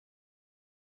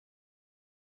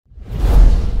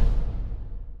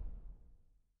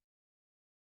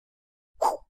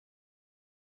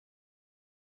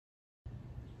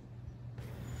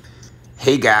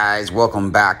Hey guys,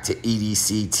 welcome back to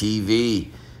EDC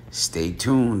TV. Stay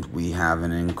tuned, we have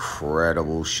an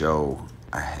incredible show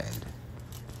ahead.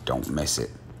 Don't miss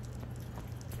it.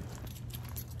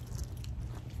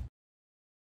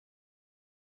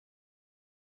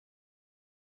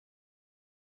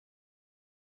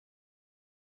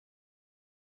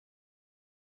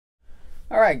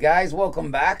 All right, guys,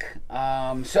 welcome back.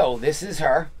 So this is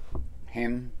her,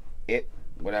 him, it,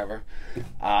 whatever.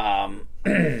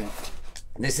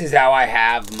 This is how I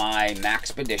have my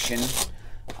Maxpedition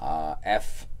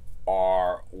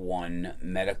FR-1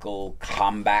 medical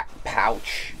combat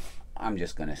pouch. I'm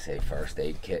just gonna say first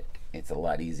aid kit. It's a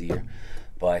lot easier.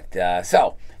 But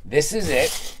so this is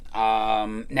it.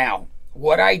 Now,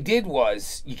 what I did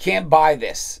was, you can't buy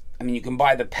this. I mean, you can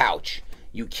buy the pouch.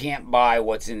 You can't buy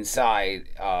what's inside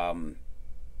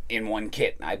in one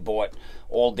kit. I bought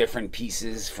all different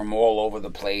pieces from all over the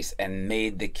place and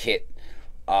made the kit,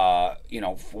 you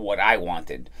know, for what I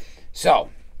wanted. So,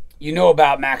 you know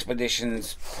about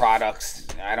Maxpedition's products.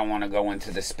 I don't want to go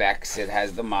into the specs. It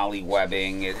has the Molly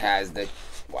webbing. It has the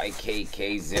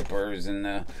YKK zippers and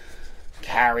the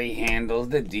carry handles,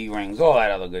 the D-rings, all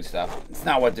that other good stuff. It's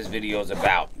not what this video is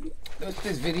about. What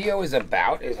this video is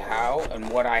about is how and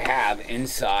what I have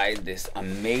inside this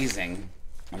amazing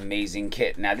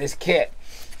kit. Now this kit,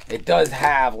 it does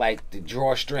have like the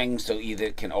drawstring, so either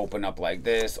it can open up like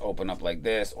this,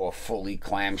 or fully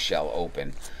clamshell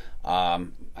open.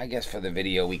 I guess for the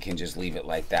video we can just leave it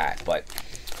like that. But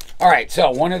alright, so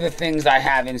one of the things I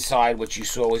have inside, which you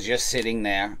saw was just sitting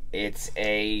there, it's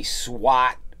a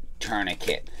SWAT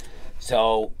tourniquet.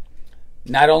 So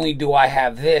not only do I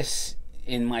have this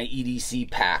in my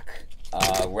EDC pack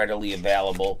readily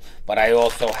available, but I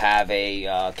also have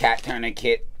a cat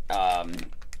tourniquet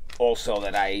also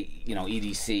that I, you know,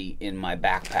 EDC in my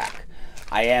backpack.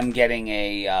 I am getting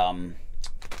a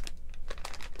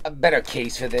better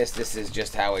case for this. This is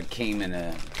just how it came in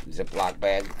a Ziploc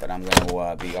bag, but I'm going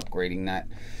to be upgrading that.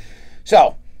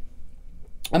 So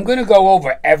I'm going to go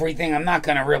over everything. I'm not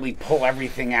going to really pull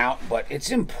everything out, but it's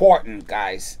important,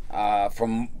 guys,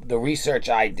 from the research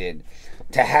I did,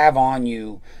 to have on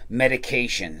you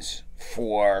medications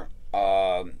for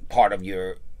part of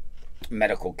your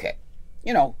medical kit.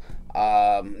 You know,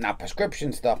 not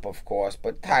prescription stuff, of course,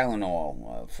 but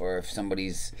Tylenol for if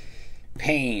somebody's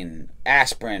pain,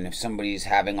 aspirin if somebody's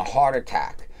having a heart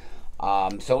attack.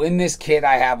 So in this kit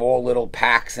I have all little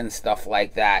packs and stuff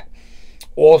like that.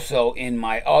 Also in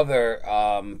my other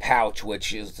pouch,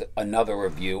 which is another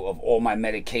review of all my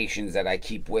medications that I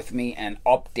keep with me and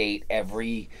update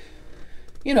every,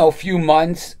 you know, few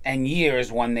months and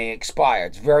years when they expire.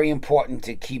 It's very important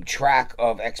to keep track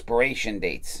of expiration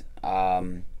dates,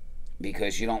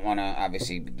 because you don't want to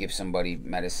obviously give somebody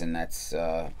medicine that's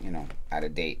you know, out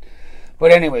of date.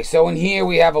 But anyway, so in here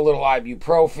we have a little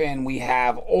ibuprofen. We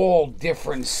have all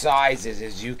different sizes,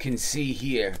 as you can see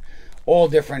here. All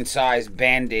different size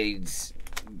band-aids,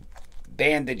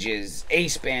 bandages,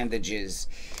 ace bandages,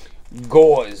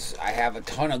 gauze. I have a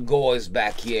ton of gauze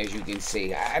back here, as you can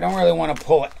see. I don't really want to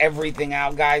pull everything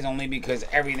out, guys, only because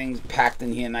everything's packed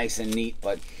in here nice and neat.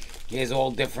 But here's all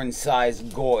different size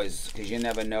gauze, because you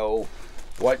never know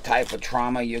what type of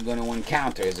trauma you're going to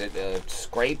encounter. Is it a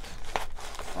scrape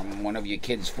from one of your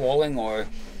kids falling, or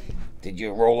did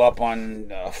you roll up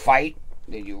on a fight?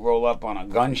 Did you roll up on a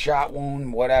gunshot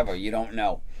wound? Whatever, you don't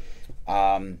know.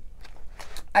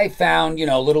 I found, you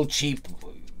know, a little cheap,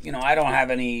 you know, I don't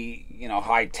have any, you know,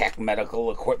 high-tech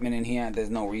medical equipment in here. There's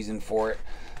no reason for it.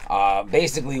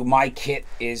 Basically, my kit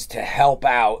is to help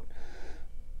out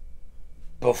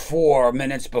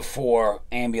minutes before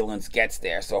ambulance gets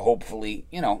there. So hopefully,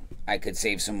 you know, I could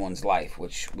save someone's life,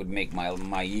 which would make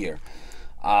my year.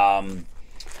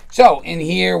 So in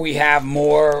here we have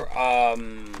more,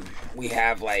 we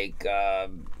have like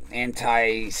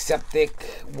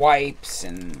antiseptic wipes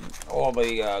and all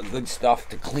the good stuff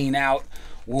to clean out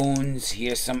wounds.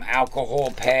 Here's some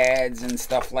alcohol pads and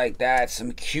stuff like that,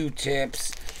 some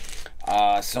Q-tips,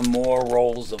 some more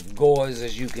rolls of gauze,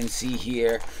 as you can see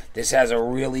here. This has a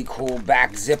really cool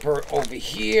back zipper over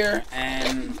here,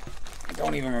 and I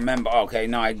don't even remember. Okay,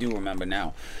 no, I do remember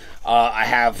now. I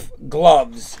have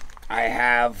gloves. I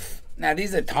have, now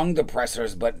these are tongue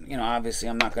depressors, but you know, obviously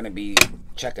I'm not going to be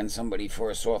checking somebody for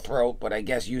a sore throat, but I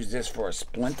guess use this for a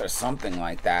splint or something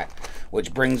like that.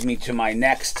 Which brings me to my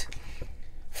next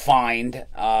find,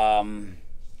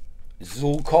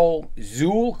 Zulco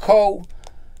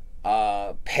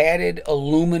padded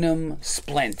aluminum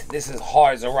splint. This is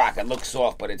hard as a rock. It looks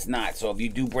soft, but it's not. So if you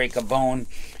do break a bone,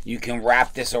 you can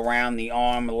wrap this around the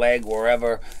arm, leg,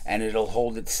 wherever, and it'll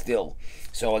hold it still.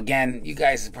 So again, you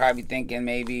guys are probably thinking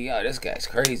maybe, oh, this guy's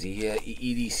crazy.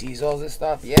 He EDCs all this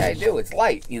stuff. Yeah, I do. It's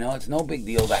light. You know, it's no big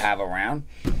deal to have around.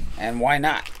 And why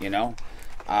not, you know?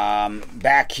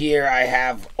 Back here, I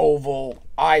have oval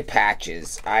eye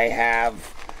patches. I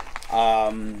have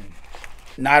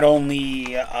not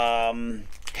only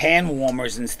hand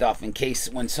warmers and stuff in case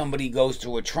when somebody goes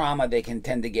through a trauma, they can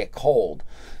tend to get cold.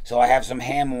 So I have some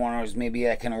hand warmers. Maybe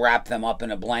I can wrap them up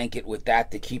in a blanket with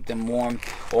that to keep them warm.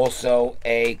 Also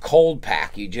a cold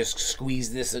pack. You just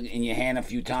squeeze this in your hand a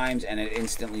few times and it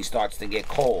instantly starts to get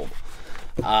cold.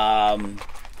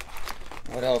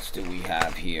 What else do we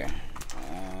have here?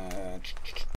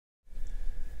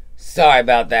 Sorry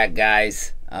about that,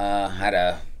 guys. Had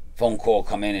a phone call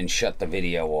come in and shut the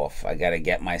video off. I gotta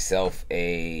get myself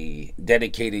a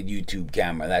dedicated YouTube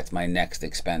camera. That's my next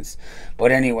expense.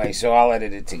 But anyway, so I'll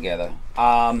edit it together.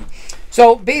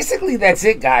 So basically that's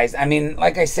it, guys. I mean,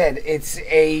 like I said, it's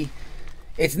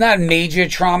not a major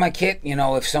trauma kit. You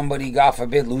know, if somebody, God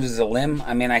forbid, loses a limb,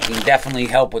 I mean, I can definitely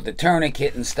help with the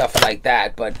tourniquet and stuff like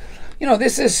that. But, you know,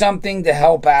 this is something to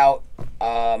help out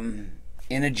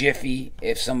in a jiffy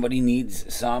if somebody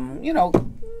needs some, you know,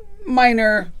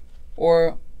 minor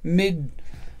or mid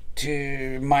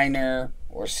to minor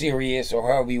or serious or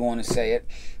however you want to say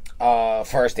it,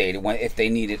 first aid. If they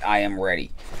need it, I am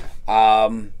ready.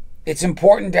 It's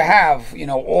important to have, you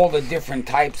know, all the different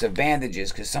types of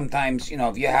bandages, because sometimes, you know,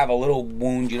 if you have a little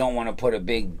wound, you don't want to put a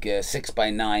big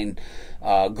 6x9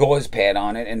 gauze pad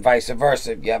on it, and vice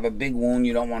versa. If you have a big wound,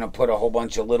 you don't want to put a whole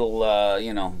bunch of little,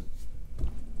 you know,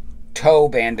 toe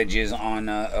bandages on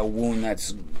a wound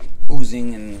that's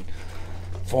oozing and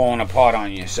falling apart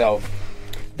on you. So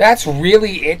that's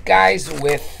really it, guys,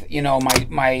 with, you know,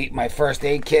 my first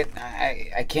aid kit.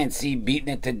 I can't see beating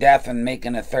it to death and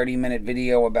making a 30-minute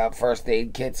video about first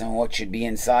aid kits and what should be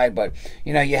inside. But,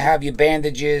 you know, you have your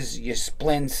bandages, your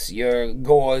splints, your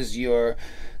gauze, your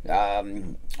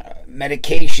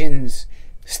medications,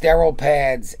 sterile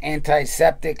pads,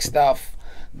 antiseptic stuff,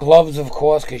 gloves, of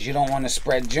course, because you don't want to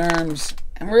spread germs.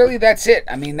 And really, that's it.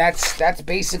 I mean, that's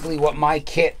basically what my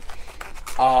kit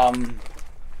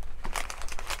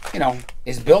you know,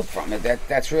 is built from it.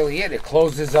 That's really it. It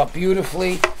closes up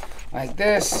beautifully like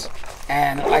this.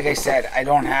 And like I said, I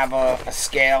don't have a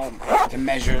scale to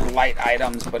measure light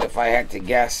items, but if I had to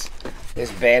guess,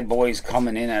 this bad boy's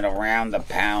coming in at around a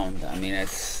pound. I mean,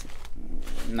 it's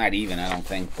not even, I don't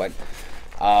think, but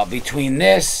between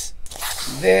this,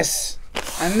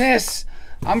 and this,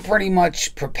 I'm pretty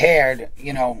much prepared,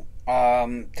 you know,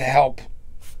 to help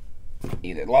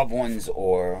either loved ones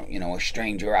or, you know, a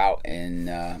stranger out in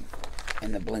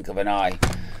the blink of an eye.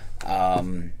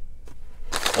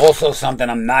 Also, something,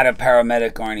 I'm not a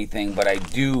paramedic or anything, but I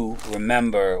do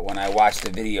remember when I watched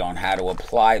the video on how to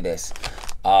apply this.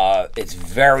 It's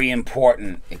very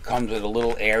important. It comes with a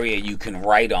little area you can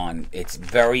write on. It's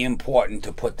very important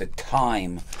to put the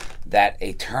time that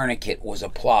a tourniquet was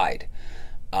applied.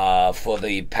 For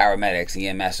the paramedics,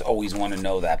 EMS always want to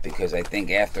know that, because I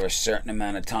think after a certain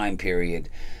amount of time period,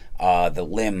 the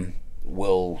limb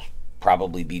will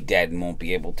probably be dead and won't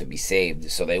be able to be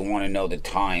saved. So they want to know the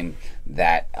time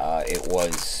that it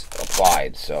was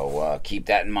applied. So keep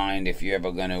that in mind if you're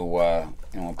ever going to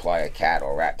you know, apply a cat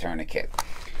or rat tourniquet.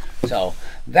 So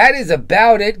that is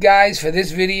about it, guys, for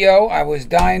this video. I was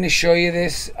dying to show you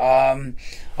this.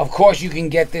 Of course, you can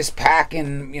get this pack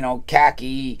in, you know,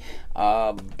 khaki,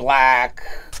 black,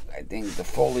 I think the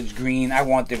foliage green. I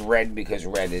wanted red because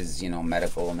red is, you know,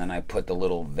 medical. And then I put the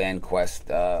little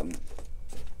VanQuest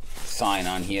sign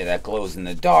on here that glows in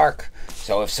the dark.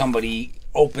 So if somebody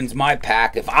opens my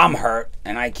pack, if I'm hurt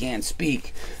and I can't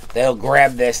speak, they'll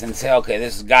grab this and say, okay,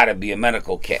 this has got to be a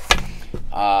medical kit.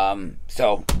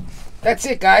 So that's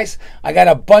it, guys. I got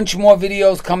a bunch more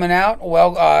videos coming out.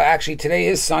 Well, actually, today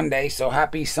is Sunday, so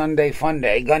happy Sunday Fun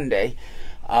Day, Gun Day.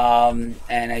 And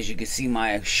as you can see,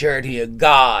 my shirt here,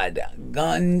 God,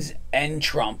 Guns, and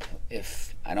Trump.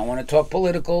 If I don't want to talk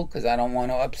political, because I don't want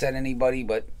to upset anybody,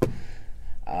 but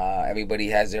everybody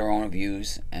has their own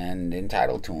views and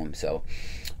entitled to them. So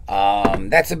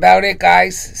that's about it,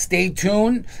 guys. Stay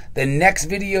tuned. The next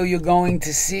video you're going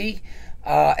to see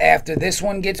after this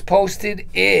one gets posted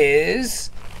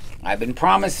is, I've been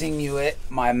promising you it,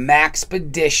 my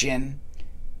Maxpedition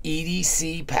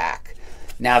EDC pack.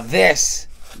 Now this,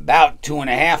 about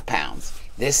 2.5 pounds.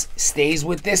 This stays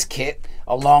with this kit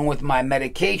along with my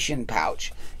medication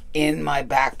pouch in my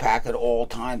backpack at all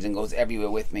times and goes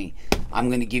everywhere with me. I'm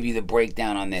going to give you the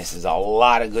breakdown on this. There's a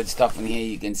lot of good stuff in here.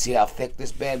 You can see how thick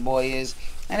this bad boy is.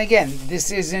 And again,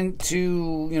 this isn't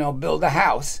to, you know, build a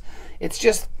house. It's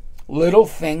just little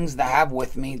things to have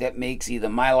with me that makes either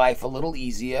my life a little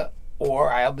easier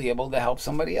or I'll be able to help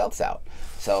somebody else out.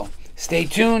 So stay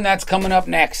tuned. That's coming up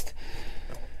next.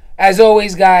 As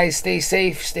always, guys, stay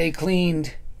safe, stay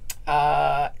cleaned,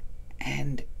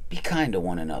 and be kind to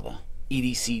one another.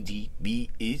 EDCDB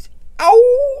is out.